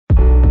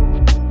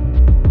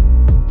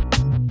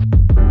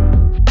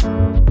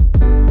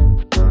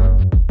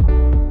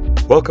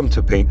Welcome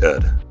to Paint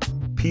Ed.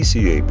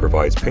 PCA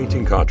provides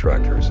painting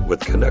contractors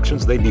with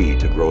connections they need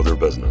to grow their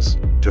business.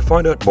 To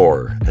find out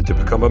more and to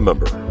become a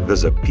member,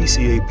 visit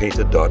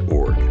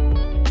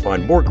pcapainted.org.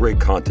 Find more great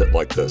content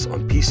like this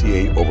on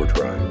PCA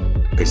Overdrive.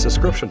 A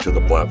subscription to the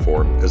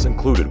platform is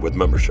included with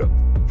membership.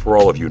 For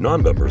all of you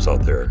non-members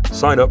out there,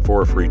 sign up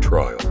for a free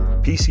trial.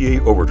 PCA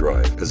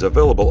Overdrive is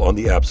available on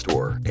the App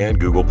Store and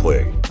Google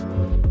Play.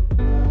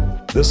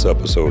 This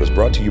episode is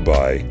brought to you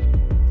by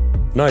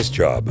Nice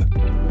Job,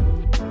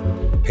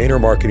 Painter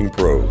Marketing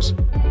Pros,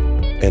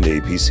 and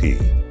APC.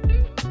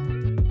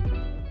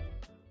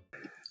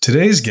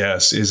 Today's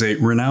guest is a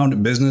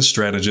renowned business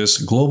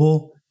strategist,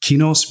 global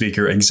keynote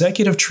speaker,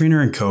 executive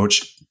trainer and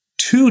coach,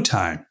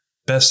 two-time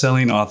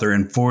best-selling author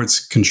and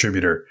Forbes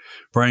contributor.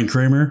 Brian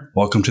Kramer,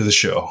 welcome to the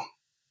show.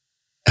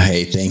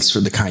 Hey, thanks for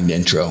the kind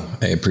intro.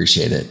 I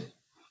appreciate it.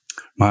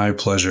 My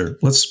pleasure.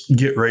 Let's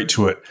get right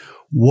to it.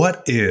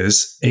 What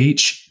is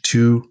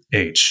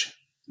H2H?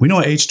 We know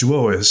what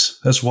H2O is.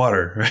 That's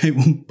water, right?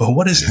 But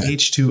what is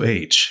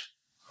H2H?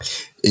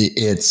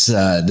 It's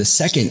the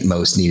second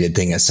most needed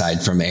thing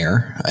aside from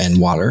air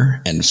and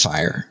water and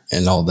fire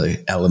and all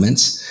the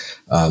elements.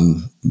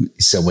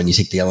 So when you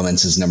take the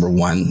elements as number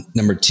one,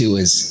 number two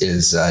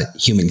is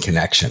human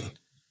connection.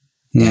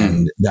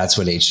 And that's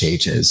what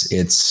H2H is.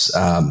 It's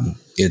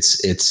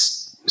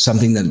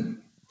something that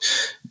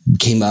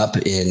came up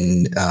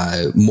in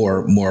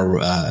more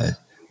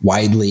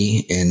widely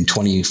in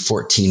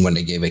 2014 when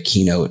I gave a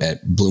keynote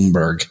at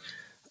Bloomberg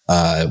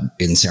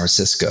in San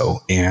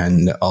Francisco.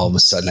 And all of a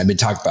sudden, I've been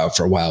talking about it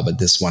for a while, but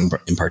this one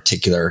in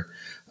particular,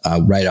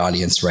 right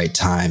audience, right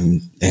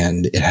time.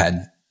 And it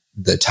had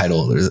the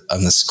title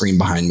on the screen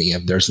behind me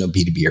of "There's no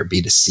B2B or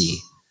B2C.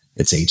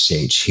 It's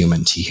H2H,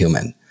 human to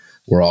human.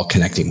 We're all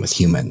connecting with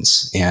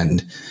humans."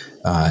 And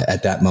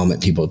at that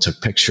moment, people took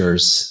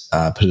pictures,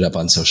 put it up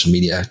on social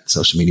media.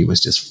 Social media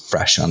was just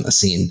fresh on the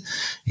scene.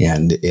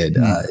 And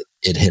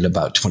it hit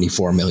about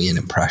 24 million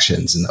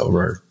impressions in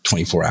over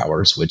 24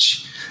 hours,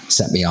 which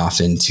sent me off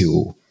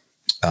into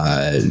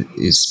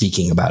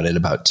speaking about it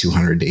about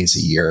 200 days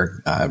a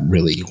year,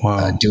 really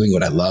doing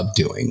what I love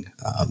doing,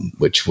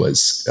 which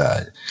was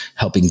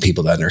helping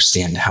people to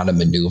understand how to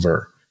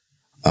maneuver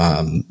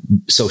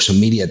social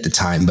media at the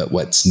time, but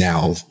what's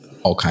now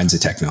all kinds of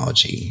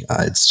technology.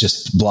 It's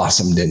just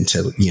blossomed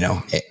into,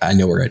 I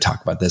know we're going to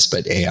talk about this,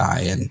 but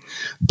AI and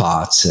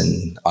bots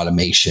and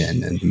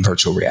automation and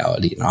virtual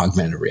reality and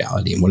augmented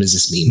reality. And what does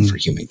this mean for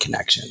human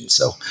connection?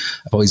 So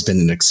I've always been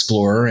an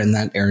explorer in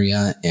that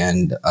area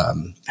and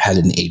had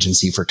an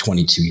agency for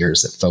 22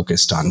 years that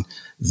focused on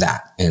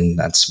that. And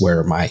that's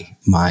where my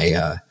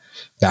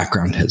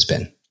background has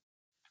been.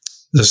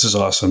 This is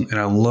awesome. And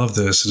I love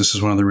this. This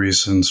is one of the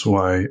reasons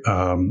why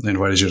I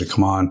invited you to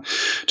come on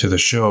to the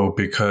show,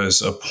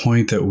 because a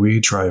point that we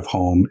drive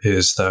home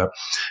is that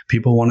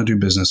people want to do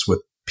business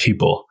with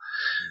people,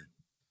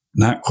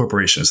 not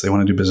corporations. They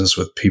want to do business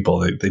with people.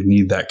 They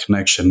need that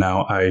connection.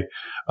 Now, I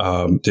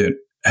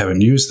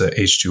haven't used the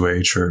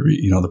H2H or,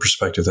 the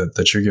perspective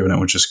that you're giving it,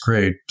 which is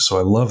great. So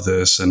I love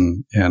this.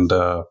 And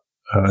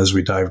as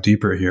we dive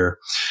deeper here,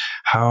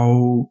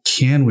 how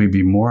can we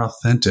be more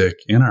authentic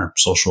in our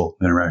social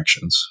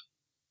interactions?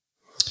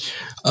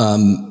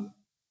 Well,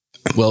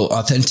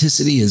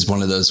 authenticity is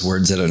one of those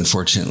words that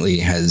unfortunately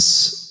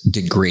has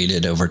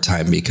degraded over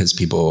time because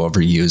people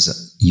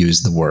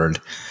use the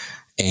word.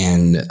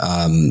 And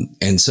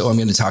so I'm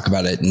going to talk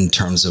about it in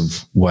terms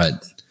of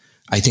what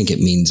I think it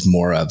means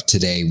more of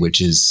today, which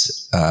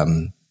is,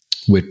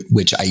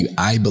 which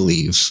I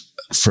believe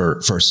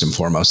for first and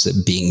foremost,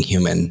 that being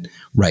human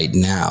right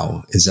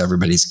now is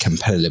everybody's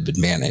competitive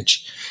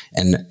advantage.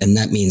 And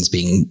that means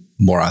being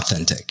more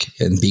authentic.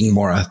 And being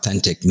more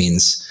authentic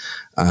means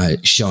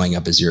showing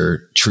up as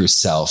your true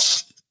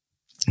self.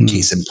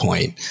 Case in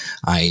point,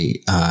 I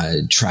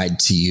tried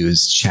to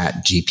use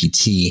Chat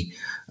GPT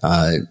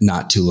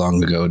not too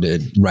long ago to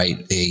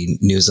write a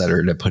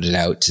newsletter to put it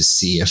out to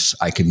see if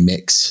I could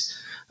mix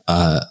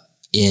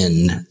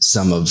in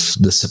some of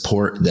the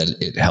support that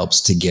it helps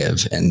to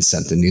give, and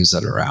sent the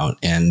newsletter out.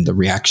 And the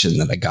reaction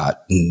that I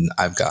got, and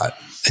I've got,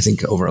 I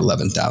think, over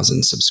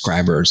 11,000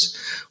 subscribers,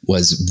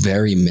 was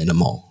very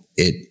minimal.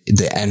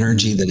 The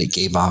energy that it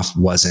gave off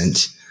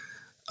wasn't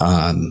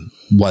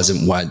what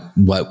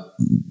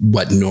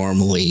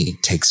normally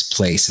takes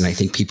place. And I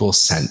think people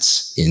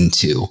sense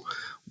into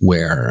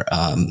where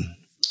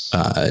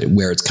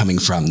it's coming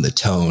from, the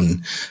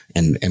tone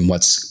and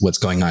what's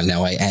going on.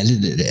 Now, I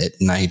edited it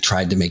and I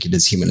tried to make it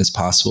as human as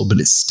possible, but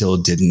it still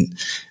didn't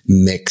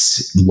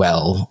mix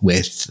well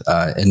with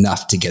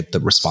enough to get the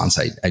response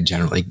I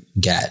generally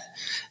get.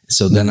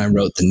 So then I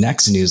wrote the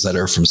next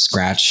newsletter from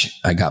scratch.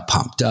 I got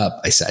pumped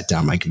up. I sat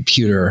down my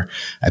computer.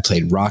 I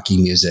played Rocky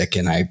music,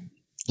 and I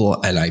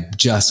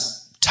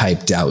just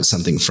typed out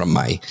something from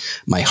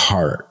my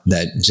heart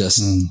that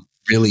just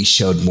really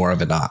showed more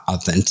of an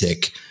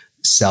authentic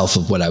self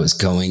of what I was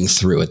going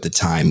through at the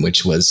time,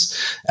 which was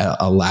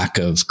a lack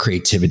of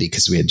creativity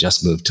because we had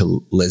just moved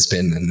to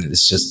Lisbon, and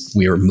it's just,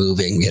 we were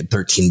moving. We had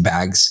 13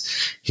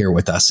 bags here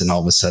with us. And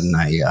all of a sudden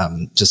I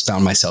just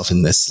found myself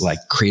in this like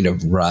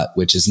creative rut,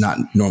 which is not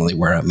normally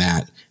where I'm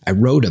at. I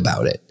wrote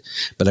about it,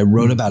 but I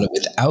wrote about it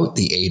without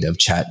the aid of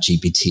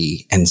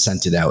ChatGPT and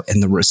sent it out.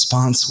 And the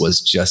response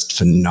was just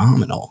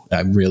phenomenal.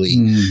 I really,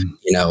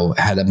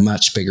 had a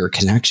much bigger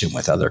connection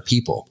with other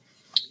people.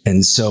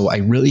 And so I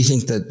really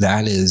think that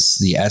that is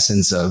the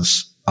essence of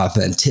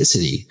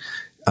authenticity.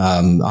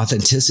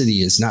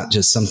 Authenticity is not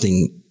just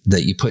something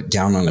that you put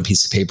down on a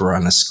piece of paper or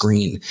on a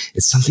screen.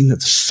 It's something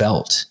that's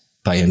felt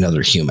by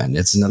another human.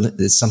 It's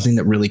something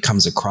that really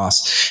comes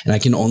across. And I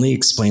can only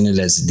explain it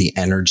as the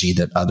energy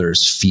that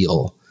others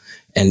feel.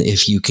 And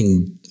if you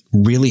can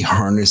really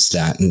harness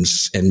that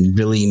and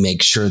really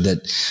make sure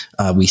that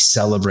we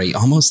celebrate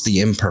almost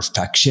the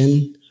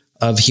imperfection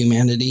of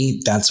humanity,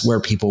 that's where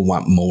people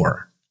want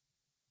more.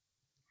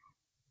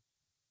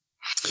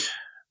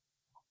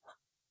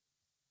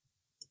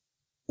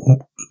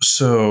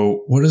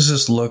 So what does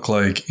this look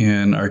like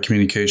in our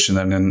communication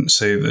and in,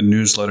 say, the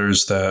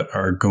newsletters that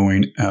are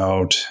going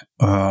out?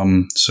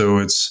 So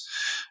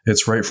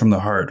it's right from the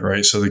heart,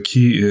 right? So the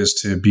key is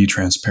to be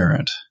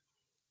transparent.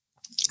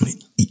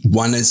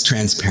 One is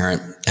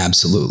transparent.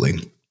 Absolutely.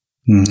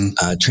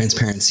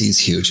 Transparency is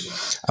huge.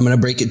 I'm going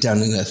to break it down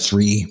into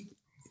 3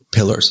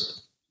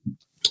 pillars.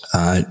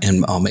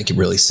 And I'll make it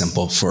really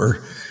simple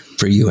for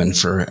you and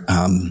for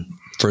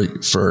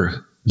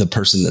the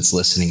person that's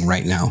listening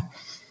right now.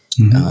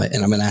 And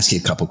I'm going to ask you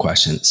a couple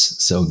questions.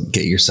 So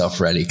get yourself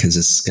ready, because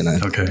it's going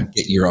to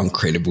get your own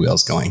creative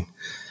wheels going.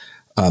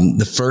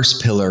 The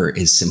first pillar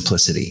is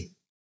simplicity.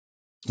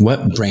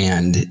 What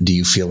brand do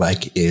you feel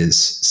like is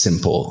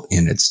simple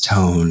in its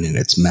tone, in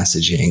its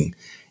messaging,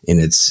 in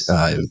its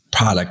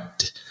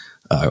product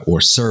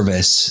or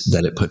service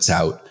that it puts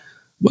out?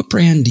 What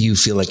brand do you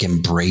feel like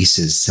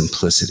embraces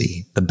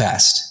simplicity the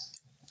best?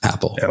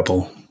 Apple.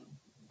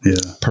 Yeah.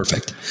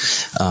 Perfect.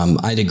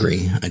 I'd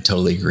agree. I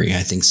totally agree. I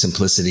think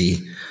simplicity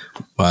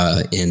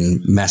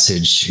in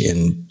message,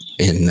 in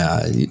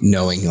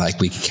knowing like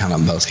we can count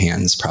on both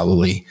hands,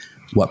 probably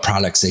what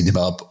products they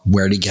develop,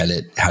 where to get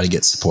it, how to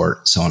get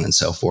support, so on and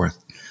so forth.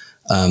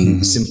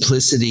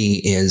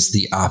 Simplicity is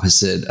the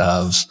opposite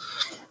of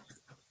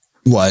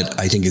what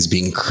I think is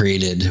being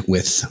created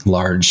with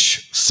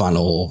large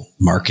funnel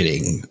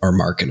marketing or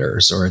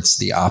marketers, or it's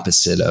the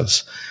opposite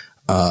of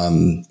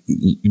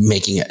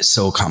making it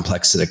so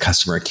complex that a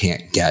customer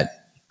can't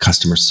get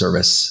customer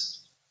service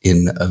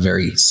in a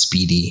very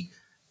speedy,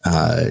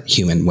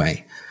 human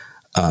way,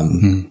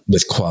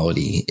 with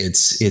quality.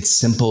 It's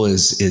simple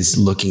is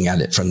looking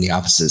at it from the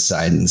opposite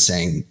side and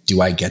saying,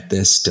 do I get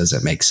this? Does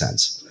it make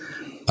sense?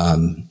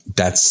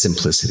 That's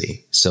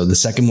simplicity. So the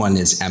second one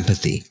is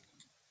empathy.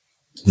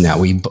 Now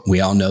we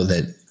all know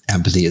that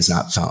empathy is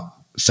not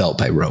felt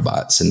by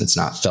robots, and it's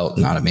not felt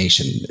in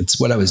automation. It's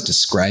what I was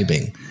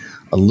describing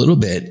a little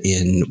bit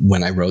in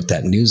when I wrote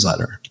that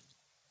newsletter.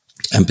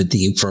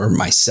 Empathy for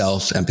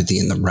myself, empathy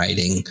in the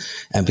writing,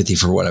 empathy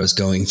for what I was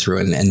going through,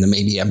 and then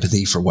maybe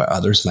empathy for what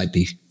others might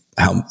be,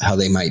 how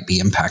they might be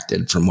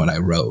impacted from what I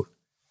wrote.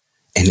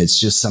 And it's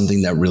just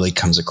something that really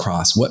comes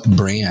across. What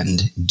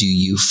brand do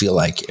you feel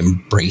like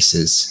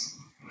embraces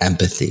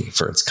empathy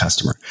for its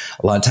customer?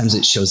 A lot of times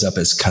it shows up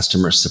as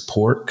customer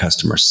support,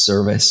 customer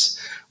service,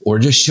 or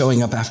just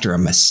showing up after a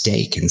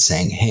mistake and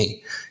saying,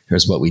 hey,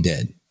 here's what we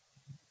did.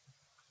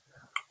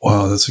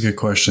 Wow, that's a good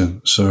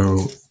question.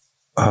 So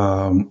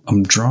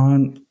I'm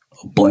drawing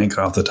a blank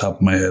off the top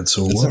of my head.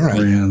 So that's what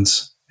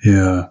brands?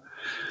 Yeah.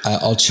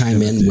 I'll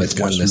chime in with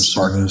one to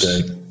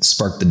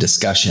spark the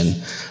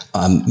discussion.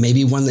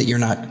 Maybe one that you're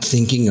not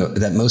thinking of,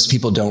 that most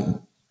people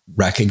don't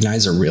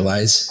recognize or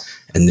realize.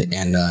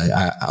 And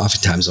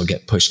oftentimes will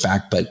get pushed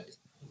back, but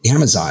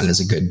Amazon is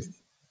a good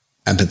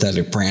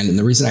empathetic brand. And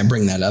the reason I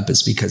bring that up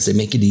is because they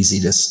make it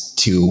easy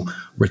to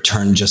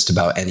return just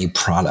about any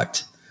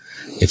product.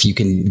 If you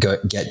can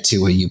get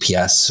to a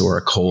UPS or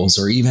a Kohl's,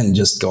 or even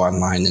just go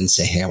online and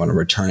say, hey, I want to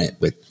return it,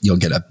 you'll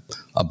get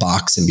a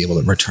box and be able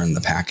to return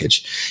the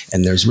package.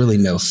 And there's really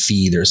no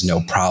fee. There's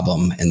no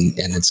problem. And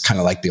it's kind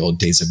of like the old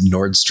days of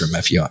Nordstrom,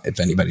 if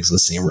anybody's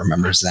listening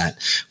remembers that,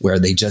 where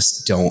they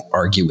just don't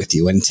argue with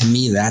you. And to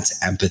me,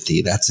 that's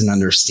empathy. That's an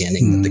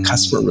understanding that the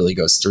customer really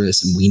goes through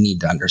this, and we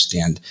need to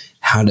understand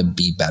how to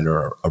be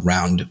better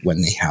around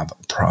when they have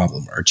a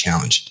problem or a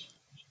challenge.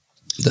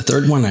 The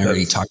third one I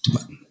already talked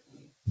about.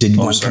 Did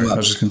one come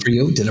up for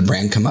you? Did a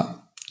brand come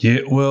up? Yeah,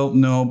 well,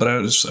 no, but I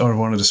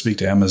wanted to speak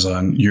to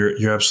Amazon.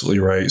 You're absolutely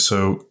right.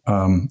 So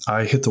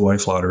I hit the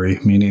wife lottery,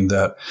 meaning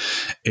that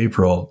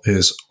April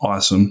is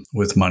awesome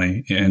with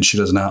money, and she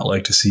does not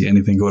like to see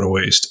anything go to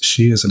waste.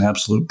 She is an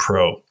absolute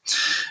pro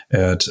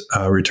at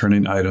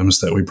returning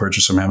items that we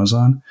purchase from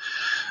Amazon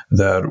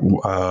that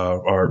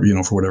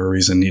are, for whatever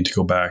reason, need to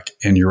go back.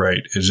 And you're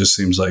right. It just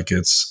seems like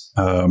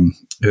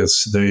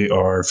they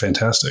are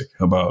fantastic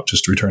about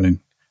just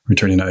returning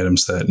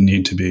items that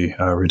need to be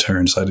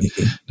returned. So I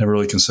never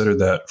really considered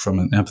that from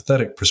an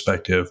empathetic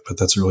perspective, but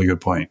that's a really good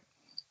point.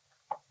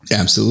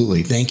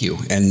 Absolutely. Thank you.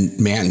 And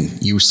man,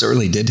 you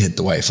certainly did hit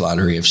the wife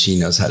lottery if she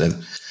knows how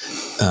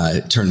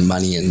to turn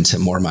money into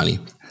more money.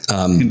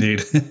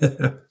 Indeed.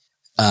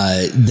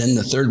 Then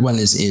the third one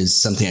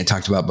is something I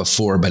talked about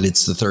before, but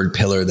it's the third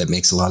pillar that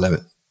makes a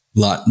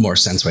lot more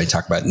sense when I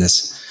talk about it in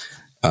this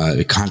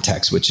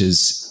context, which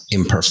is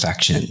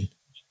imperfection.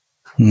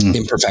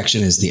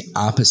 Imperfection is the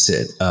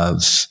opposite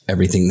of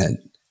everything that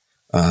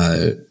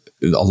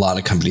a lot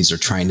of companies are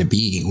trying to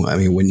be. I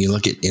mean, when you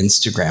look at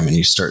Instagram and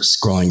you start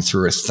scrolling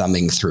through or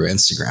thumbing through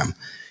Instagram,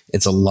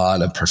 it's a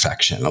lot of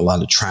perfection, a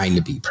lot of trying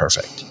to be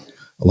perfect,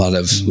 a lot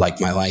of like,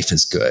 my life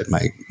is good.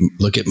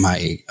 Look at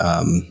my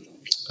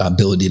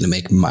ability to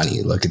make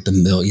money. Look at the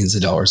millions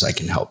of dollars I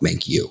can help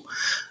make you.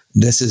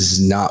 This is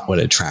not what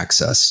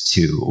attracts us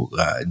to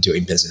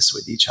doing business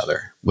with each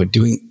other. What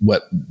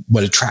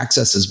attracts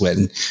us is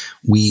when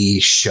we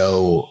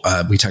show,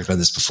 we talked about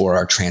this before,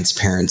 our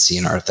transparency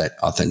and our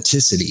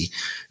authenticity,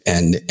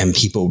 and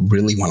people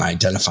really want to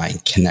identify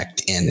and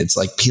connect in. It's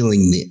like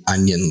peeling the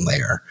onion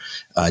layer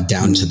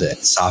down to the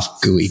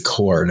soft, gooey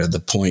core, to the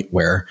point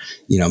where,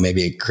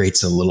 maybe it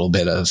creates a little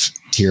bit of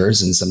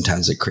tears, and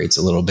sometimes it creates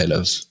a little bit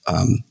of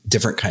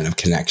different kind of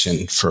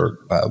connection for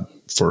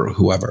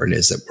whoever it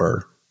is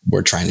that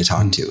we're trying to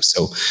talk to.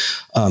 So,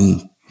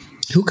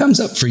 who comes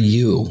up for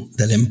you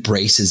that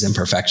embraces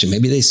imperfection?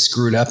 Maybe they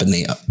screwed up and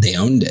they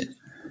owned it.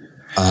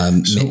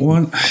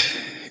 One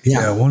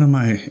of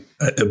my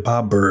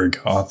Bob Berg,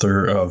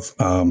 author of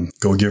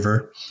Go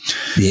Giver.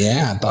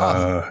 Yeah,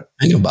 Bob.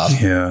 I know Bob.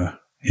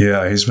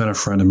 Yeah, he's been a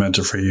friend and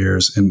mentor for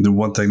years. And the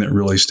one thing that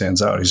really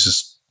stands out, he's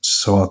just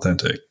so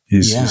authentic.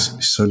 He's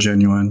so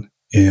genuine,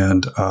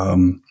 and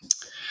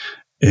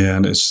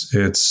it's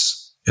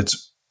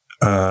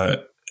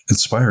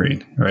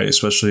inspiring, right?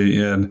 Especially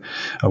in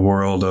a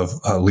world of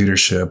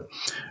leadership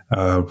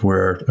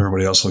where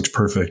everybody else looks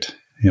perfect,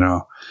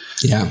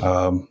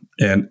 Yeah.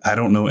 And I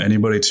don't know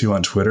anybody too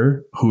on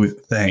Twitter who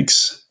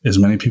thanks as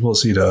many people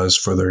as he does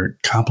for their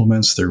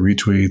compliments, their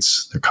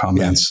retweets, their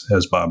comments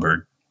as Bob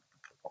Berg.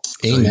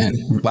 Amen.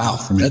 So wow.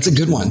 That's a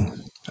good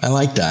one. I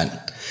like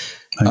that.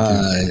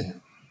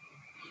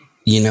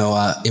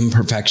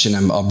 Imperfection.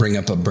 I'll bring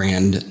up a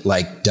brand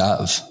like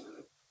Dove.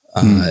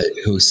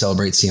 Who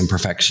celebrates the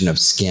imperfection of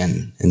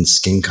skin and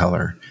skin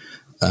color.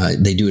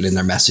 They do it in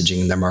their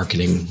messaging, their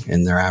marketing,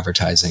 and their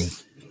advertising,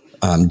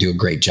 do a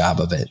great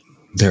job of it.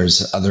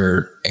 There's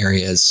other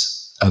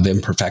areas of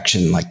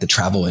imperfection, like the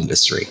travel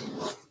industry.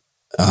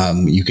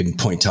 You can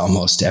point to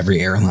almost every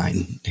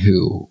airline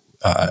who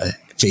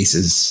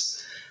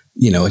faces,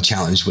 a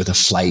challenge with a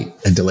flight,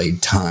 a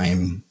delayed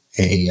time,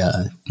 a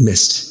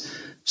missed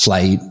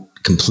flight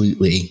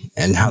completely,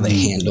 and how they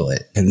handle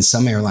it. And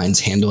some airlines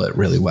handle it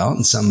really well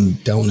and some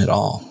don't at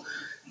all.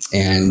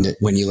 And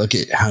when you look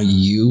at how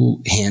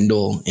you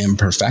handle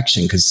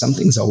imperfection, because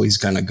something's always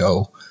going to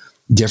go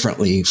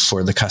differently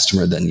for the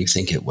customer than you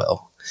think it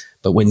will.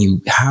 But when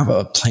you have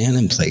a plan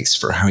in place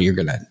for how you're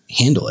going to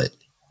handle it,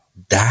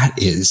 that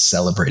is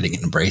celebrating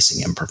and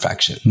embracing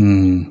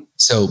imperfection.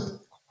 So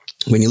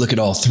when you look at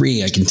all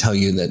three, I can tell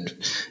you that,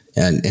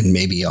 and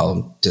maybe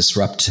I'll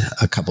disrupt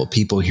a couple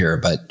people here,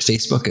 but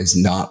Facebook is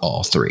not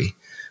all three.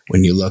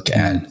 When you look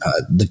at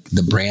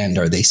the brand,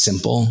 are they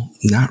simple?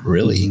 Not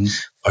really.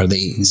 Are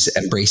they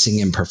embracing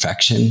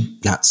imperfection?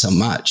 Not so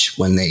much.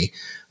 When they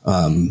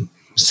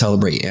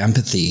celebrate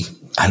empathy,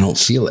 I don't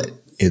feel it.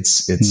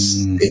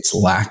 It's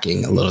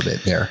lacking a little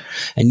bit there.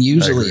 And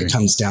usually it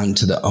comes down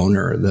to the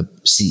owner, the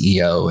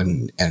CEO,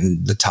 and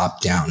the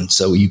top down.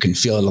 So you can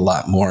feel it a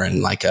lot more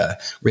in like a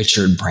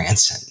Richard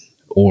Branson,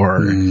 or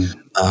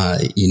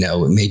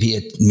maybe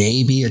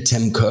a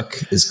Tim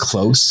Cook is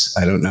close.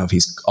 I don't know if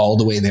he's all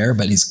the way there,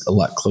 but he's a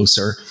lot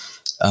closer.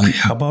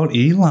 How about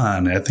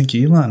Elon? I think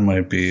Elon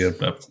might be a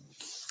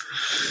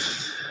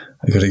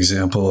good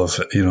example of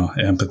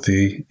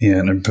empathy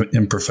and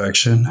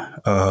imperfection.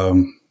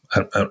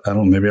 I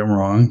don't. Maybe I'm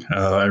wrong.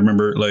 I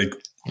remember like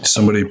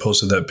somebody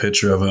posted that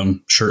picture of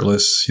him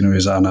shirtless.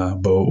 He's on a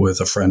boat with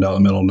a friend out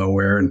in the middle of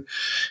nowhere, and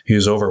he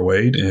was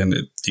overweight. And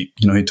he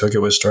took it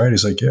with stride.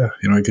 He's like, I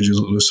could just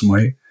lose some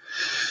weight.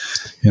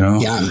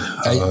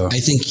 I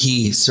think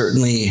he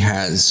certainly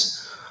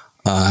has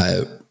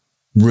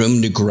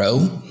room to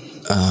grow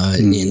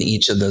in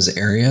each of those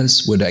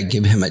areas. Would I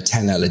give him a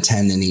 10 out of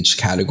 10 in each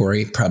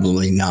category?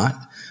 Probably not.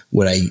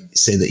 Would I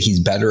say that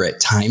he's better at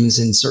times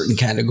in certain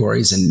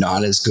categories and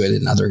not as good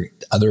in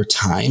other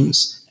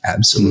times?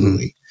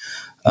 Absolutely.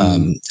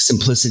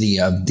 Simplicity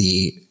of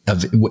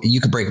what you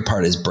could break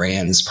apart as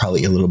brands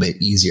probably a little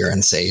bit easier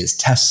and say, is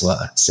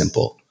Tesla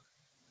simple?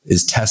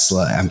 Is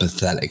Tesla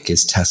empathetic?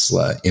 Is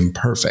Tesla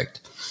imperfect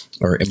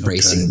or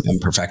embracing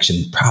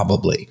imperfection?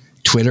 Probably.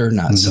 Twitter,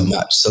 not so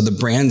much. So the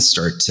brands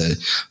start to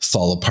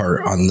fall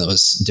apart on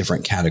those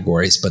different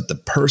categories, but the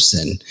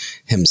person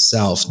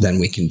himself, then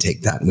we can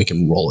take that and we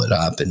can roll it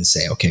up and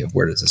say, okay,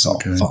 where does this all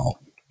fall?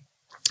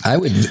 I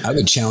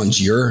would challenge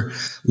your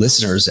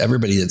listeners,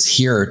 everybody that's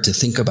here, to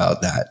think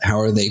about that. How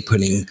are they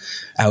putting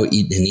out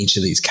in each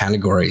of these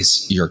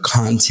categories your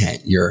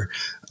content, your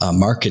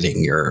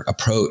marketing, your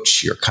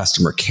approach, your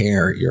customer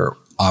care, your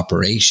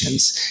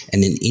operations.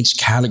 And in each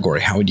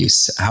category, how would you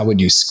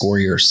score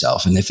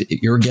yourself? And if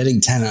you're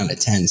getting 10 out of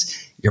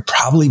 10s, you're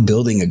probably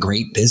building a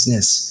great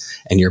business,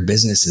 and your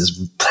business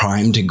is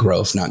primed to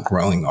grow, if not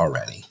growing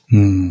already.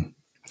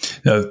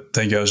 Yeah,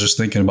 thank you. I was just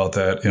thinking about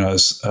that,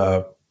 as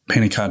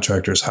painting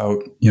contractors,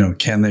 how,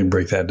 can they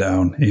break that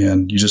down?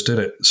 And you just did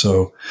it.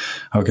 So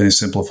how can they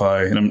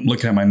simplify? And I'm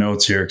looking at my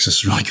notes here because this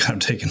is really good. I'm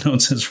taking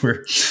notes as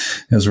we're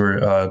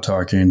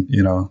talking,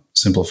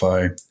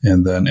 simplify,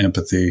 and then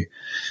empathy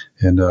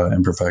and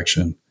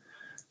imperfection.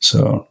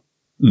 So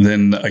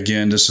then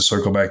again, just to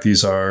circle back,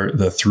 these are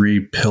the 3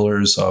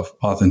 pillars of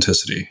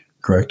authenticity,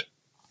 correct?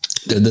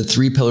 They're the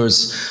 3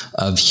 pillars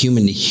of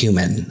human to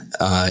human.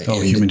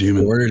 Human to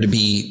human. In order to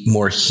be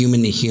more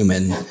human to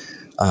human,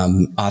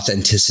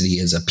 authenticity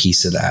is a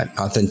piece of that.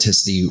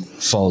 Authenticity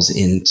falls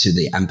into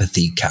the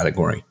empathy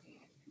category.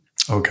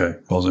 Okay.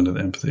 Falls into the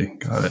empathy.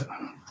 Got it.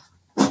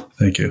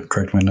 Thank you.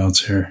 Correct my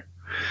notes here.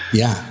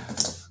 Yeah.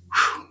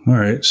 All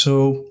right.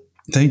 So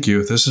thank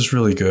you. This is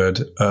really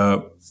good.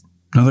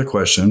 Another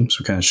question. So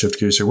we kind of shift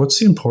gears here. What's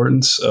the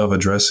importance of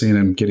addressing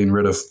and getting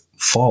rid of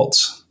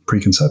false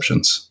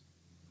preconceptions?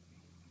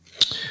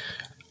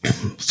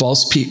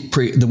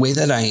 The way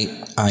that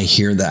I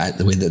hear that,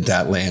 the way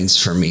that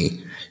lands for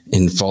me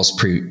in false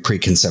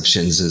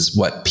preconceptions is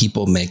what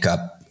people make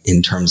up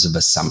in terms of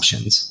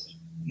assumptions.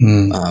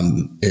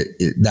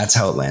 That's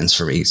how it lands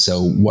for me.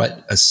 So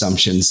what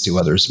assumptions do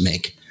others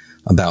make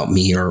about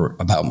me or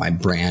about my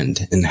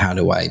brand, and how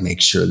do I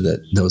make sure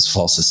that those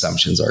false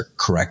assumptions are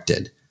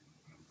corrected?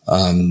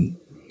 There's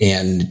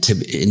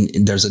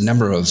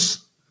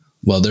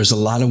a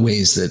lot of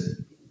ways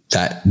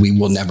that we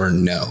will never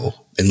know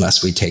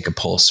unless we take a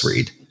pulse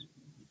read,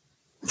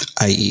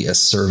 i.e. a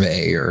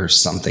survey or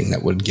something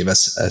that would give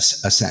us a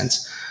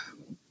sense.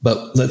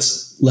 But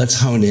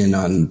let's hone in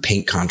on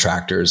paint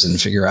contractors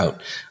and figure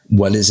out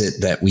what is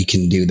it that we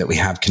can do that we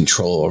have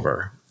control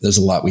over. There's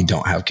a lot we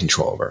don't have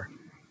control over.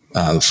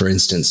 For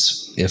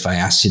instance, if I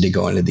asked you to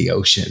go into the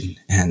ocean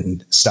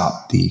and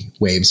stop the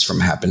waves from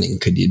happening,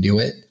 could you do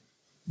it?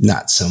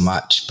 Not so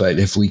much. But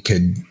if we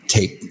could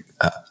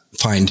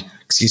find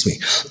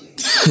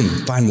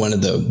one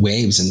of the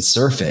waves and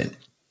surf it,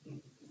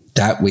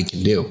 that we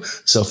can do.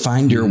 So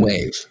find your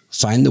wave.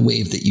 Find the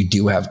wave that you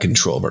do have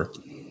control over.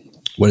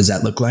 What does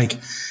that look like?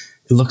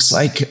 It looks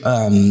like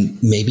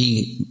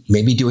maybe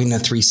doing a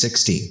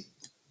 360.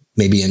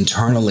 Maybe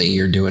internally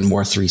you're doing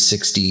more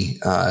 360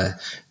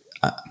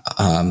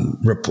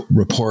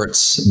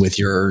 reports with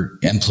your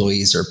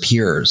employees or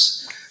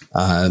peers.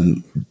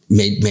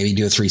 Maybe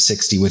do a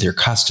 360 with your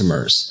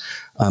customers.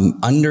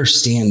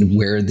 Understand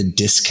where the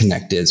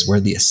disconnect is, where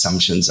the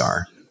assumptions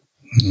are.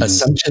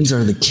 Assumptions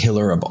are the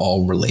killer of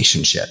all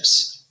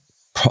relationships.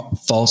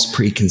 False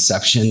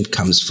preconception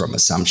comes from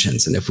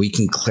assumptions. And if we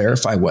can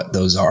clarify what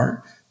those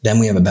are, then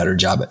we have a better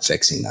job at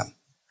fixing them.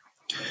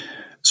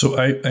 So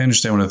I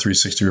understand what a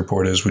 360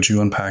 report is. Would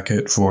you unpack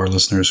it for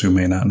listeners who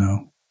may not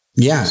know?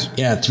 Yeah.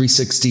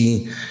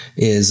 360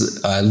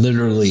 is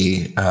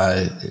literally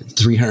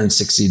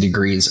 360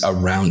 degrees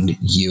around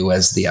you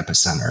as the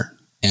epicenter.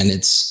 And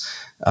it's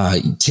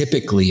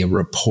typically a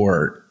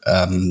report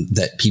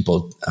that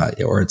people,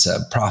 or it's a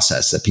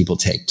process that people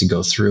take to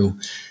go through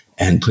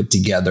and put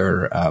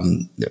together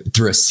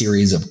through a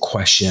series of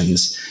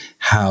questions,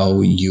 how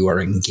you are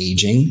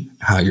engaging,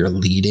 how you're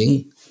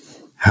leading,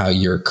 how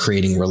you're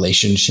creating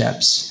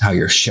relationships, how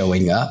you're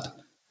showing up,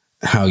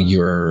 how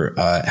you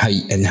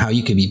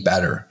can be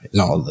better in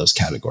all of those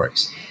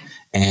categories.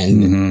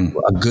 And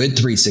a good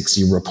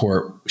 360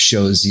 report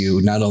shows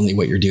you not only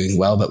what you're doing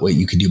well, but what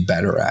you could do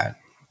better at.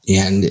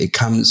 And it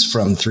comes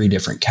from 3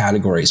 different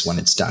categories when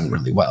it's done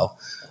really well.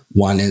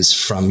 One is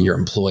from your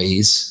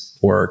employees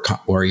or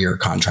your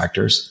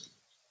contractors.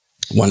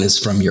 One is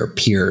from your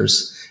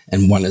peers,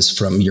 and one is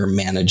from your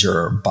manager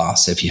or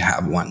boss if you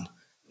have one.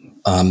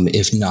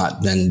 If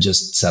not, then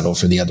just settle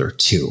for the other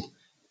 2.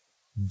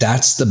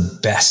 That's the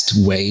best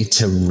way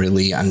to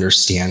really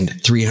understand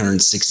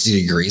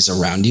 360 degrees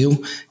around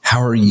you.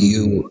 How are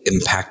you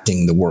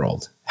impacting the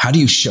world? How do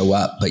you show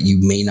up, but you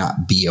may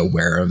not be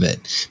aware of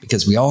it?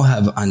 Because we all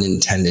have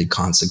unintended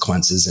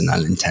consequences and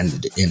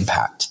unintended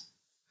impact.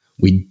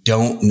 We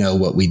don't know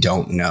what we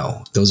don't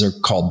know. Those are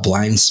called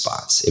blind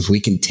spots. If we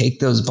can take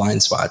those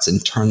blind spots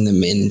and turn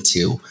them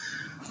into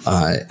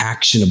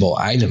actionable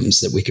items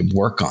that we could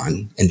work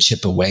on and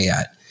chip away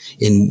at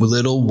in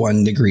little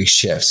 1-degree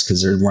shifts,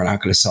 because we're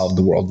not going to solve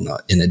the world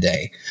in a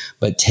day,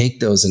 but take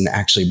those and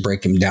actually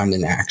break them down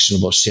into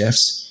actionable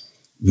shifts,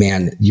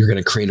 man, you're going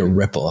to create a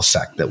ripple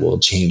effect that will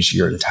change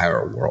your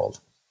entire world.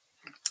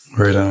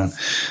 Right on.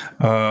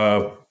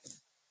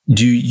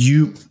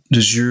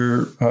 Does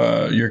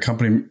your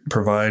company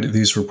provide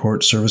these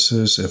report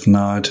services? If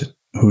not,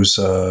 who's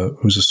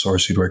a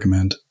source you'd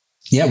recommend?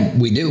 Yeah,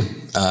 we do.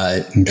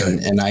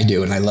 And I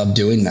do, and I love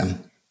doing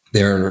them.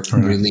 They're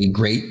really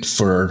great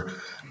for,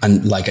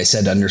 like I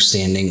said,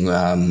 understanding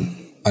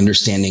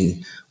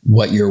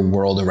what your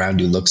world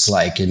around you looks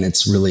like. And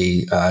it's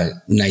really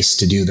nice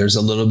to do. There's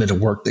a little bit of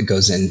work that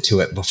goes into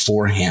it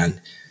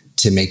beforehand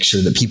to make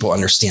sure that people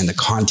understand the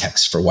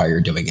context for why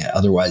you're doing it.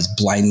 Otherwise,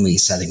 blindly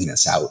setting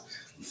this out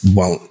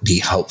won't be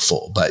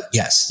helpful. But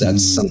yes,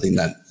 that's something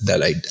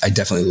that I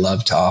definitely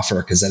love to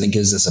offer, because then it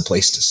gives us a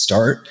place to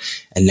start.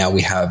 And now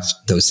we have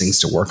those things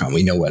to work on.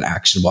 We know what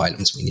actionable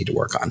items we need to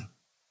work on.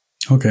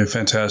 Okay,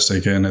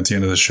 fantastic. And at the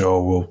end of the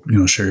show,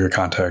 we'll share your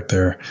contact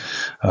there.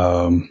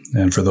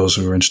 And for those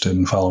who are interested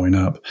in following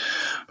up.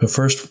 But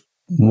first,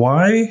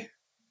 why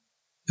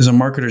is a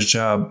marketer's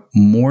job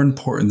more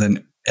important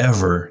than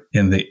ever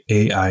in the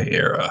AI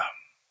era?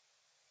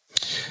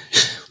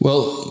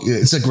 Well,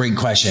 it's a great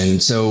question.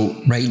 So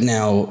right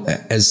now,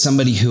 as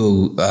somebody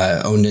who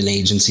owned an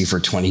agency for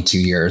 22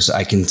 years,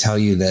 I can tell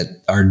you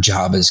that our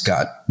job has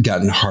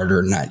gotten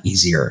harder, not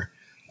easier,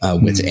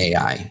 with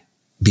AI,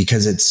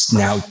 because it's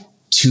now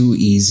too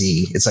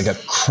easy. It's like a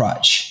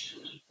crutch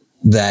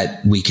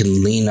that we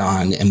can lean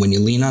on. And when you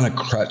lean on a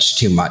crutch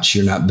too much,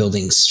 you're not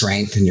building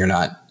strength and you're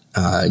not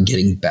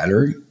getting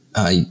better.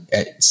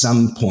 At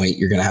some point,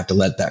 you're going to have to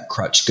let that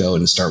crutch go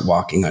and start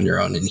walking on your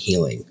own and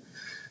healing.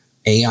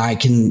 AI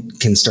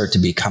can start to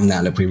become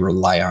that if we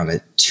rely on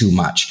it too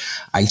much.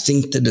 I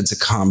think that it's a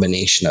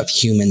combination of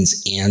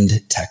humans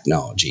and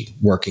technology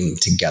working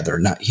together,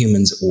 not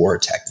humans or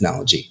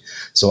technology.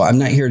 So I'm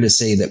not here to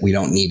say that we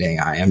don't need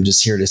AI. I'm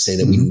just here to say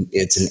that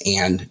it's an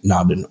and,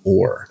 not an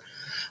or.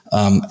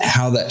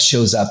 How that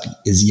shows up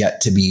is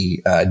yet to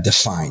be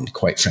defined,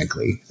 quite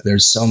frankly.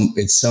 It's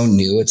so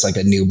new. It's like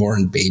a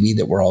newborn baby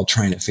that we're all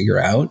trying to figure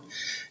out.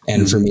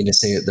 And for me to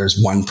say that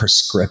there's one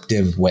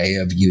prescriptive way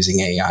of using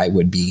AI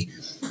would be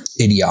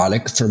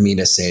idiotic for me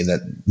to say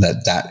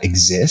that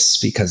exists,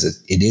 because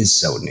it is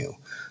so new.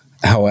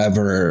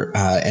 However,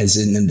 as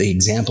in the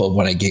example of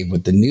what I gave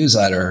with the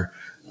newsletter,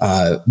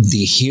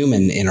 the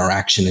human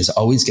interaction is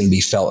always going to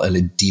be felt at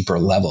a deeper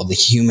level. The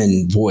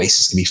human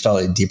voice is going to be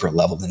felt at a deeper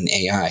level than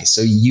AI.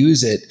 So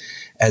use it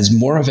as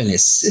more of an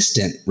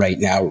assistant right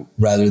now,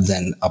 rather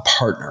than a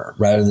partner,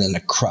 rather than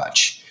a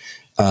crutch.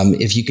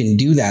 If you can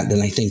do that,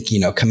 then I think,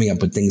 coming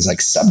up with things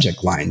like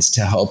subject lines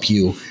to help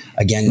you,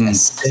 again,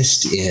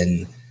 assist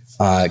in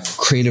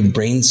creative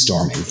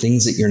brainstorming,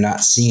 things that you're not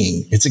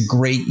seeing. It's a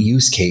great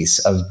use case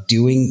of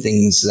doing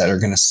things that are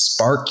going to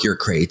spark your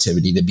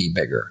creativity to be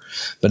bigger.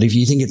 But if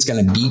you think it's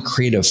going to be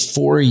creative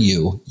for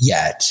you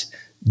yet,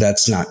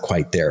 that's not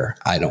quite there,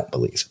 I don't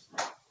believe.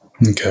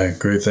 Okay,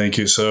 great. Thank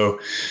you. So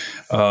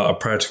a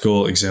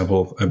practical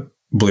example, I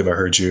believe I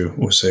heard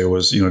you say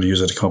was, to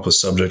use it to come up with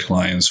subject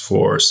lines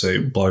for, say,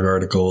 blog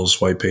articles,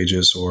 white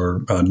pages,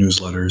 or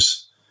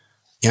newsletters.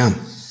 Yeah.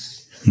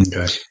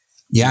 Okay.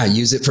 Yeah.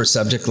 Use it for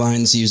subject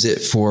lines. Use it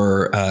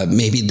for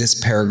maybe this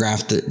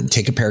paragraph,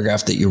 take a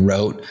paragraph that you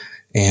wrote,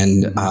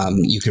 and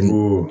you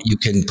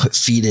can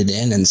feed it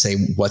in and say,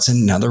 what's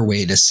another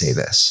way to say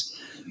this?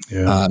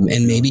 Yeah.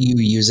 And maybe you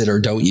use it or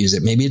don't use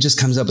it. Maybe it just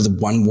comes up with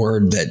one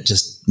word that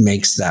just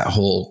makes that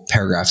whole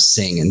paragraph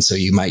sing. And so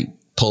you might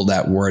pull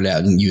that word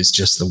out and use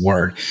just the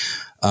word.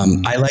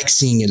 I like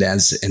seeing it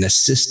as an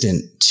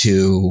assistant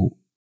to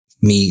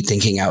me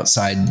thinking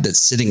outside,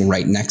 that's sitting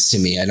right next to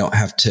me. I don't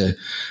have to,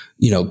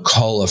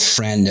 call a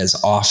friend as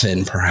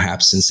often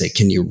perhaps and say,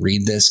 can you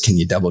read this? Can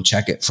you double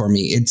check it for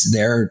me? It's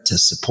there to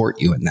support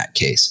you in that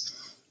case.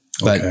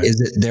 But is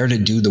it there to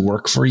do the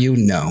work for you?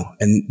 No.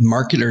 And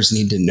marketers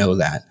need to know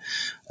that.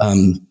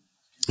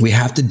 We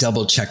have to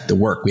double check the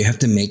work. We have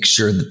to make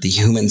sure that the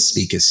human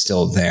speak is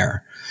still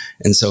there.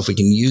 And so if we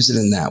can use it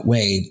in that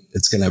way,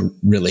 it's going to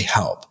really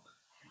help.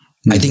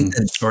 I think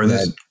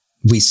that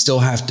we still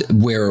have to,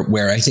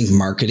 where I think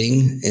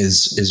marketing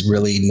is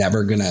really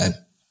never going to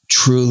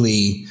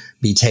truly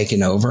be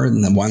taken over.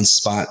 And the one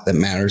spot that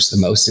matters the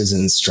most is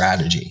in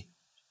strategy.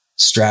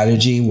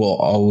 Strategy will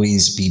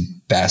always be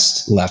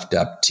best left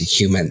up to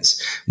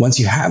humans. Once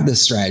you have the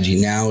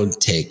strategy, now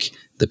take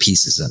the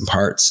pieces and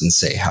parts and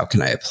say, how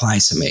can I apply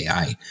some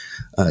AI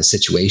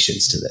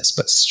situations to this?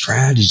 But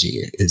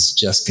strategy is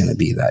just going to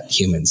be that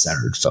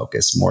human-centered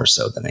focus more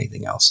so than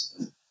anything else.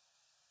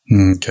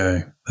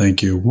 Okay.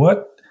 Thank you.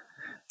 What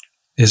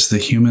is the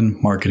human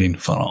marketing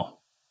funnel?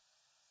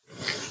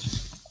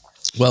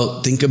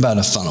 Well, think about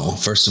a funnel.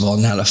 First of all,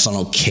 not a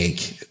funnel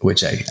cake,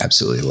 which I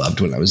absolutely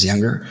loved when I was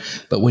younger.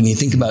 But when you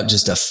think about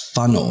just a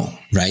funnel,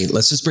 right?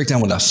 Let's just break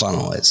down what a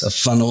funnel is. A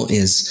funnel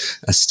is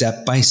a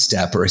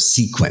step-by-step or a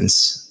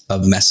sequence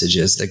of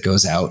messages that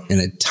goes out in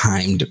a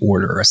timed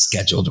order, a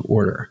scheduled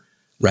order,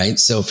 right?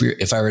 So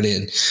if I were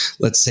to,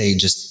 let's say,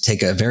 just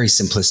take a very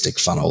simplistic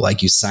funnel,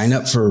 like you sign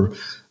up for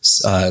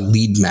a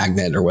lead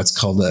magnet, or what's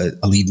called a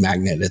lead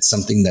magnet. It's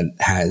something that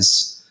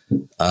has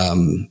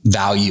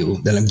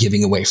value that I'm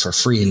giving away for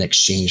free in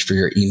exchange for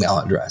your email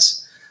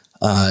address.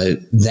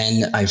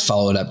 Then I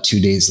followed up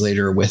 2 days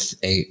later with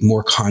a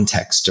more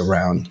context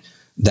around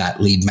that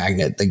lead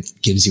magnet that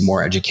gives you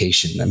more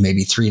education. And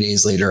maybe 3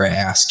 days later, I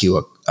ask you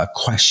a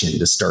question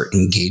to start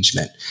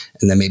engagement.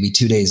 And then maybe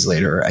 2 days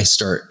later, I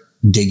start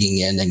digging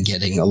in and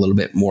getting a little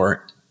bit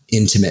more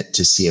intimate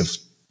to see if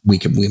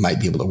we might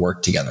be able to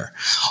work together.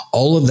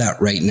 All of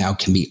that right now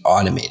can be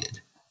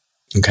automated.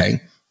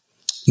 Okay.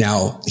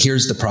 Now,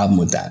 here's the problem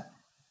with that.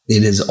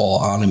 It is all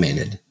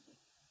automated.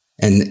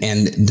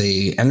 And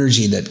the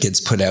energy that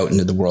gets put out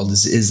into the world,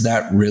 is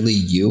that really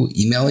you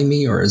emailing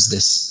me, or is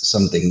this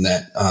something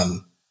that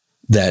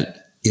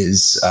that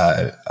is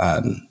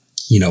obviously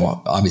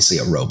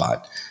a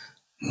robot?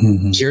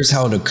 Mm-hmm. Here's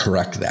how to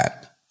correct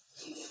that.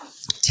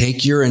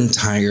 Take your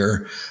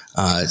entire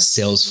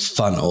sales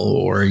funnel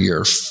or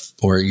your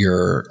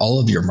all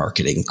of your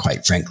marketing,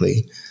 quite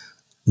frankly.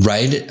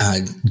 Right.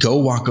 Go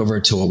walk over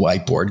to a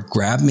whiteboard,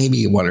 grab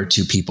maybe one or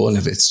two people. And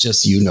if it's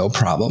just you, no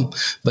problem.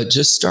 But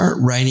just start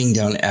writing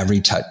down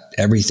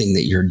everything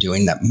that you're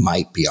doing that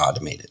might be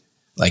automated.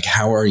 Like,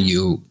 how are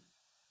you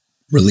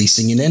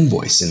releasing an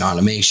invoice in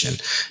automation?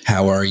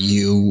 How are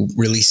you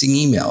releasing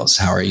emails?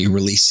 How are you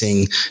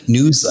releasing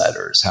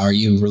newsletters? How are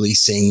you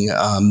releasing,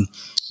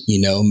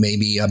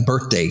 maybe a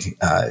birthday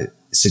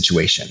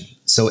situation?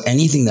 So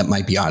anything that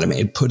might be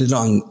automated, put it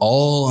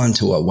all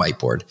onto a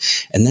whiteboard,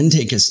 and then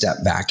take a step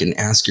back and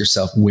ask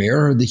yourself,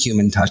 where are the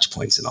human touch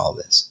points in all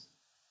this?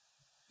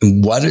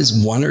 And what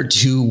is one or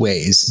two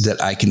ways that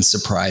I can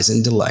surprise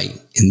and delight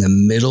in the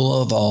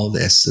middle of all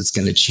this that's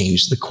going to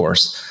change the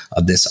course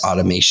of this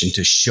automation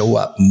to show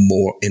up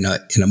more in a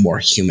more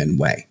human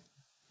way?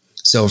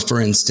 So for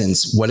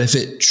instance, what if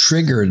it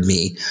triggered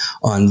me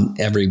on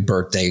every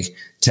birthday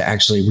to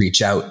actually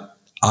reach out?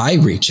 I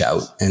reach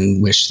out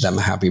and wish them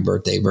a happy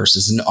birthday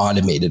versus an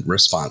automated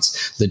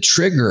response. The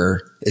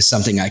trigger is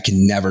something I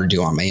can never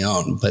do on my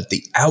own, but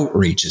the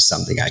outreach is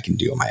something I can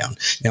do on my own.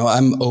 Now,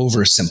 I'm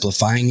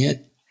oversimplifying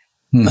it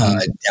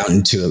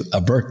down to a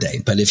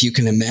birthday. But if you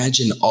can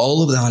imagine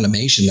all of the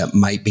automation that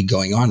might be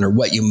going on, or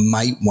what you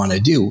might want to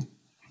do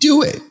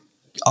it.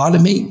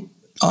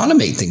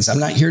 Automate things. I'm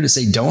not here to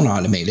say don't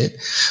automate it,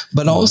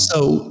 but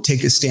also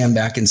take a stand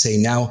back and say,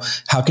 now,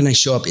 how can I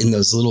show up in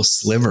those little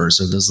slivers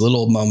or those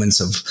little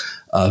moments of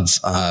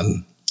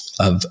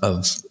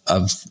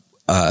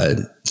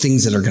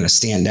things that are going to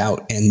stand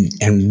out,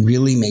 and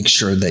really make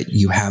sure that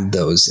you have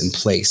those in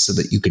place so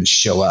that you can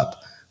show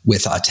up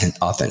with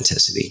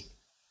authenticity.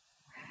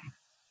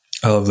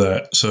 I love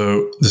that.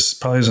 So this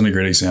probably isn't a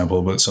great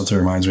example, but something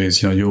reminds me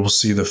is, you will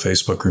see the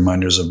Facebook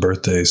reminders of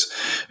birthdays,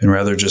 and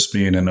rather just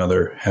being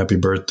another happy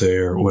birthday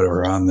or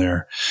whatever on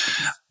there,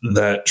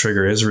 that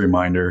trigger is a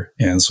reminder.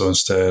 And so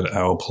instead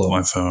I will pull out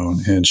my phone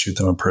and shoot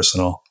them a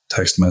personal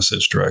text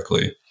message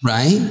directly.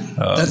 Right.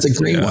 That's a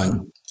great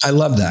one. I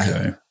love that.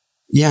 Okay.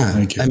 Yeah.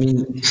 Thank you. I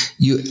mean,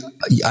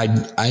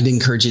 I'd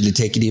encourage you to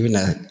take it even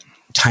a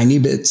tiny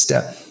bit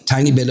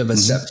of a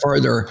step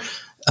further.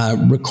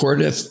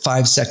 Record a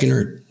 5-second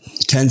or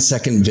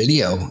 10-second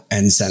video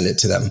and send it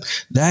to them.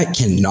 That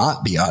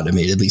cannot be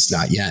automated, at least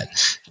not yet.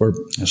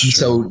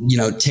 So,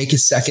 take a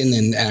second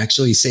and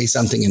actually say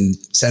something and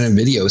send a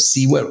video,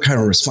 see what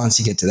kind of response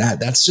you get to that.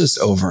 That's just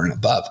over and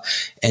above.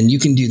 And you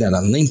can do that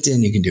on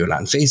LinkedIn. You can do it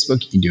on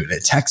Facebook. You can do it in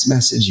a text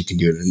message. You can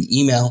do it in an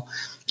email.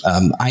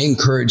 I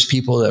encourage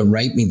people to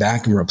write me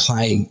back and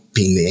reply,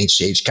 being the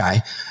HH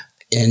guy,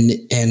 and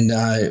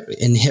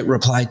hit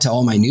reply to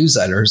all my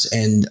newsletters.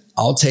 And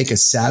I'll take a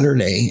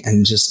Saturday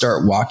and just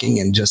start walking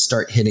and just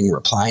start hitting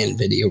reply and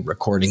video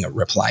recording a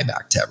reply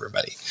back to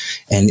everybody.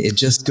 And it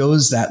just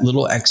goes that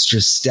little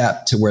extra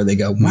step to where they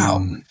go,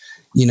 wow,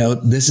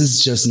 this is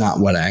just not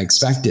what I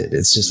expected.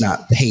 It's just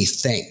not, hey,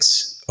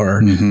 thanks, or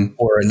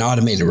an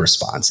automated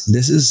response.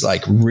 This is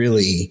like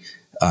really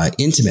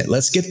intimate.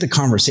 Let's get the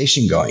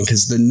conversation going,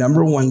 because the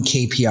number one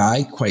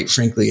KPI, quite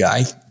frankly,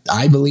 I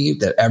believe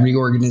that every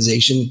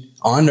organization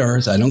on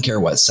earth, I don't care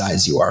what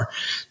size you are,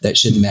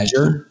 that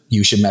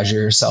you should measure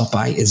yourself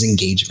by, is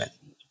engagement.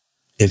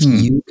 If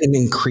you can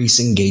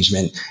increase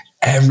engagement,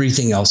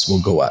 everything else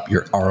will go up.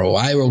 Your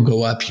ROI will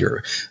go up.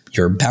 Your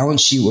balance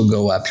sheet will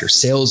go up. Your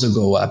sales will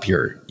go up.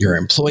 Your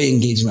employee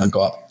engagement will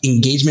go up.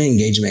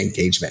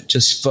 Engagement.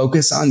 Just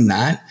focus on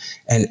that,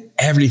 and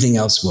everything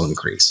else will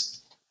increase.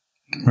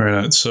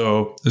 Right.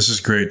 So this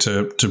is great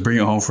to bring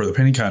it home for the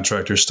painting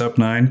contractor. Step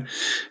 9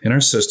 in our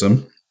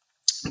system,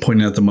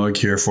 pointing at the mug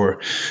here for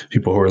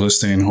people who are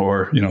listening,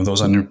 or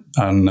those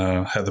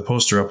have the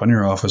poster up on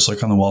your office,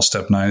 like on the wall.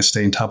 Step 9 is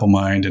staying top of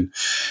mind, and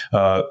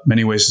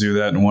many ways to do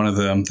that. And one of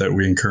them that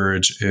we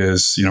encourage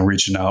is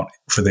reaching out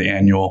for the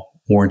annual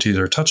warranties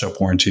or touch-up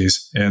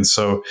warranties. And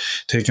so,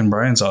 taking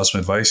Brian's awesome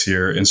advice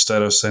here,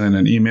 instead of sending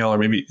an email, or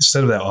maybe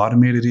instead of that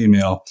automated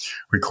email,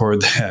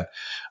 record that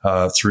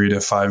 3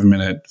 to 5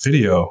 minute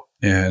video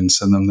and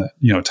send them that,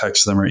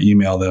 text them or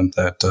email them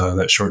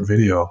that short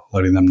video,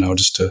 letting them know,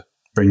 just to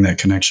bring that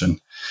connection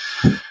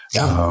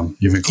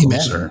even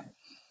closer.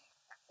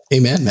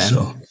 Amen, man.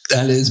 So,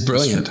 that is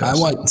brilliant. I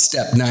want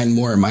step 9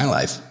 more in my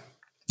life.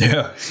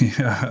 Yeah,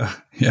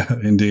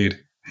 indeed.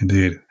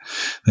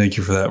 Thank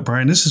you for that,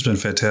 Brian. This has been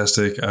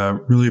fantastic.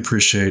 Really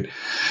appreciate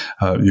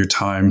your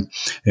time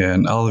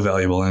and all the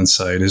valuable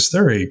insight. Is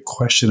there a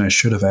question I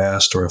should have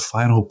asked, or a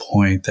final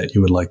point that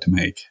you would like to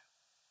make?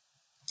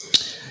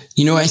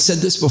 I said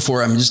this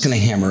before. I'm just going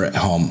to hammer it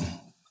home.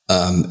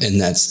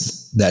 And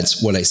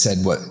that's what I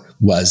said,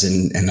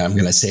 and I'm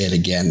going to say it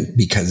again,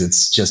 because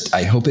it's just,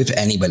 I hope if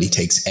anybody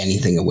takes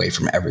anything away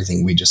from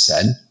everything we just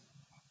said,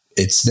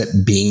 it's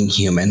that being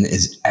human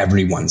is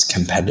everyone's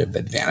competitive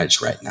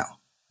advantage right now.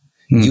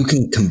 You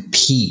can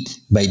compete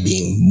by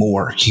being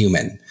more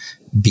human.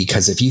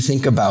 Because if you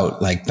think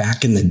about like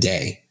back in the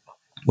day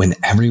when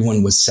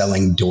everyone was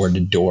selling door to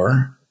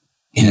door,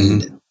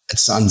 and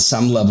it's on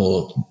some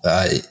level,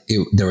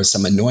 there was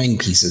some annoying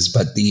pieces,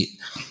 but the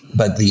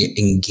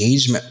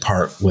engagement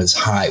part was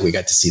high. We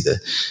got to see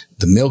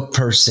the milk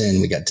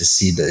person, we got to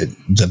see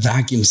the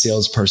vacuum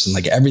salesperson,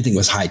 like everything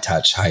was high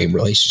touch, high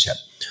relationship.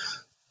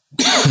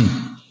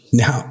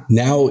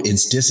 Now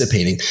it's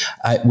dissipating.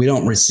 We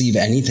don't receive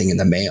anything in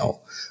the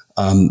mail.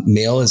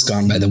 Mail has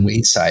gone by the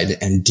wayside,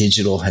 and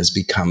digital has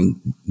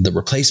become the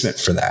replacement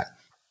for that.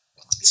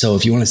 So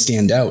if you want to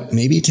stand out,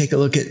 maybe take a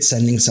look at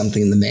sending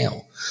something in the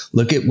mail.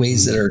 Look at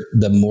ways that are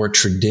the more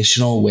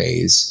traditional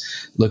ways.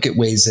 Look at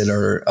ways that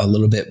are a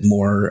little bit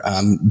more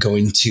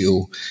going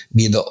to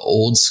be the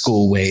old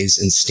school ways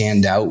and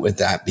stand out with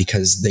that,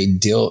 because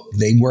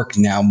they work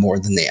now more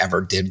than they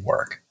ever did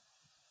work.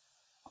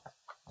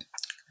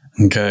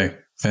 Okay,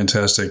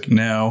 fantastic.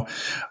 Now,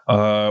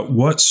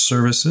 what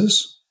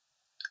services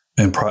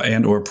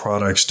and or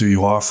products do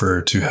you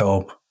offer to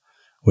help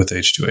with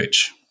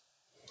H2H?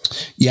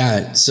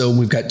 Yeah, so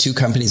we've got two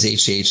companies,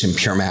 H2H and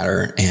Pure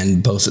Matter,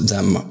 and both of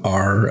them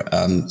are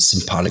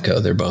simpatico.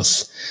 They're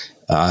both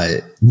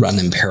run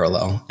in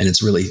parallel, and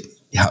it's really,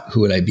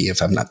 who would I be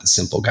if I'm not the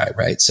simple guy,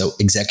 right? So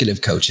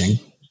executive coaching,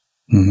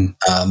 and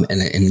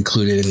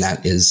included in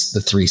that is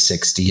the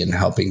 360 and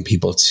helping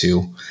people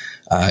to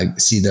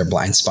see their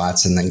blind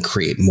spots and then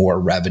create more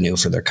revenue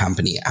for their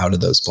company out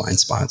of those blind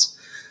spots.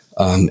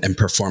 And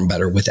perform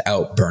better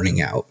without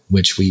burning out,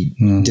 which we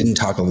didn't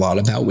talk a lot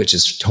about, which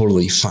is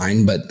totally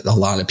fine. But a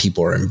lot of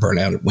people are in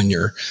burnout when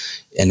you're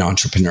an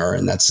entrepreneur.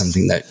 And that's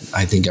something that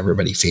I think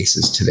everybody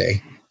faces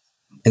today.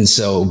 And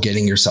so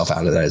getting yourself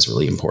out of that is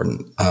really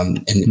important,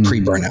 and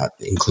pre-burnout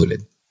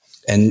included.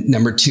 And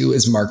number two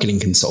is marketing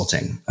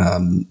consulting,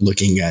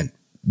 looking at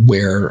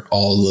where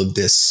all of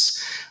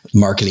this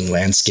marketing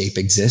landscape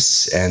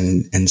exists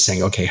and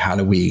saying, okay, how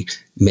do we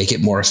make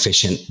it more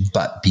efficient,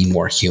 but be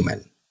more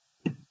human?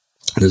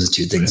 Those are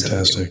two things.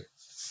 Fantastic.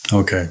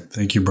 Okay.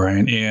 Thank you,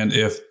 Brian. And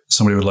if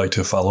somebody would like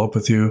to follow up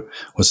with you,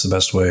 what's the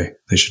best way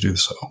they should do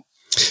so?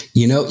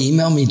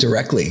 Email me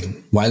directly.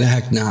 Why the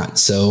heck not?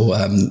 So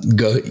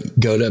go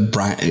to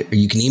Brian.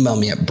 You can email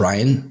me at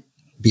Brian,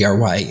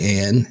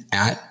 BRYAN,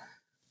 at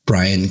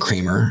Brian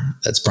Kramer.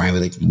 That's Brian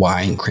with a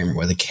Y and Kramer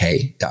with a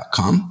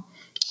K.com.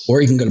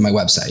 Or you can go to my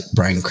website,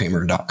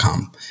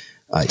 briankramer.com.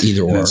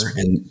 Either or.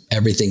 And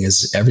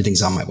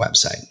everything's on my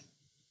website.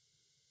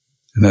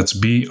 And that's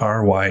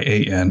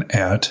BRYAN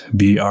at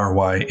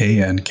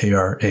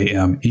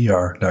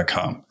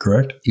BRYANKRAMER.com,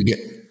 correct?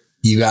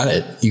 You got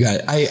it.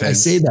 I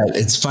say that.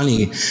 It's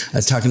funny. I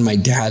was talking to my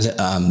dad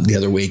the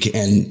other week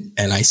and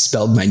I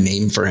spelled my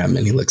name for him,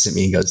 and he looks at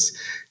me and goes,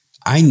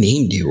 I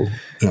named you.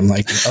 And I'm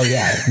like, oh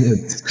yeah.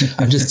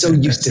 I'm just so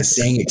used to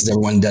saying it because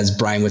everyone does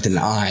Brian with an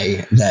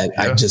I that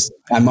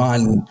I'm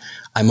on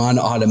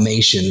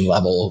automation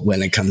level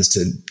when it comes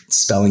to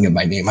spelling of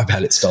my name. I've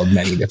had it spelled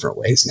many different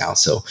ways now.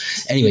 So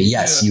anyway,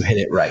 yes, you hit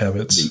it right.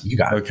 Habits. You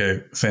got it.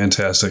 Okay.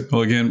 Fantastic.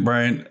 Well, again,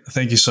 Brian,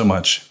 thank you so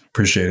much.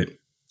 Appreciate it.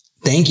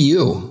 Thank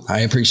you.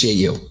 I appreciate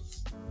you.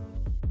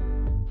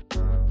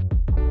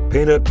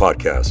 PaintNet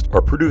podcasts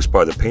are produced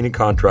by the Painting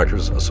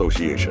Contractors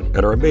Association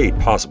and are made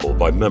possible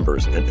by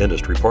members and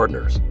industry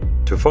partners.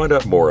 To find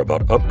out more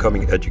about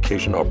upcoming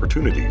education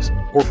opportunities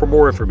or for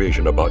more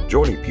information about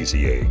joining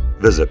PCA,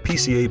 visit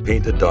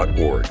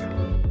pcapainted.org.